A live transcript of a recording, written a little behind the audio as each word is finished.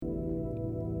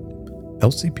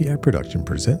LCPI Production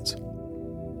presents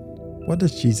What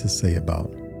Does Jesus Say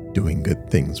About Doing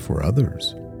Good Things for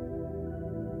Others?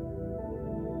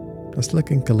 Let's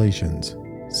look in Galatians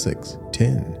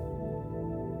 6:10.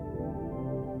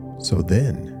 So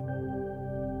then,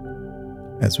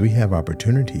 as we have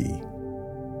opportunity,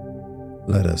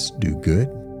 let us do good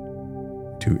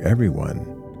to everyone,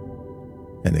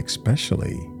 and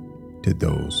especially to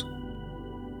those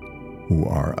who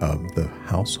are of the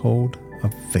household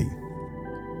of faith.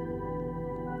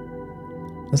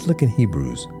 Let's look in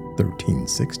Hebrews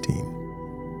 13:16.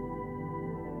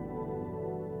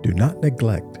 Do not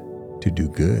neglect to do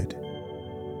good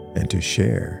and to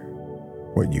share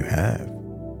what you have,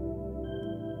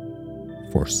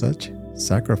 for such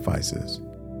sacrifices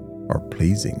are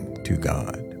pleasing to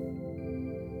God.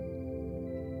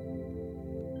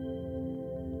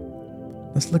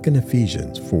 Let's look in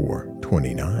Ephesians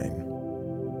 4:29.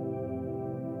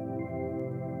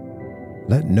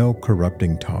 Let no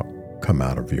corrupting talk come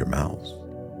out of your mouths,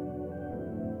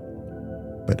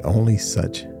 but only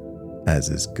such as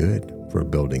is good for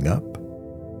building up,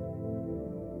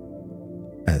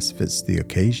 as fits the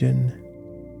occasion,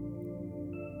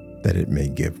 that it may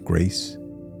give grace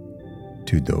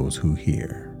to those who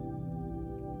hear.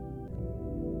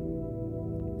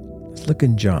 Let's look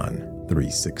in John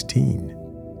 3:16.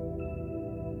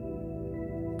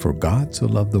 For God so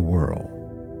loved the world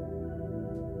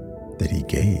that he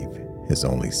gave his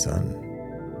only Son,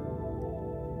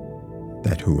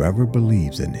 that whoever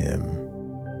believes in him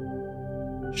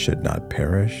should not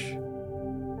perish,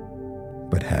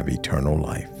 but have eternal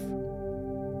life.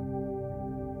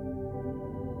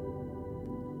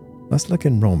 Let's look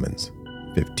in Romans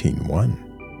 15:1.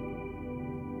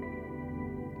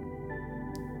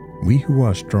 We who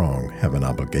are strong have an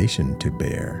obligation to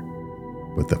bear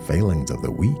with the failings of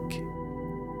the weak,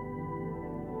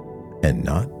 and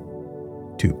not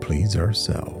to please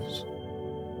ourselves.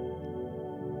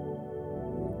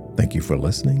 Thank you for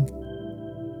listening,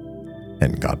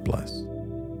 and God bless.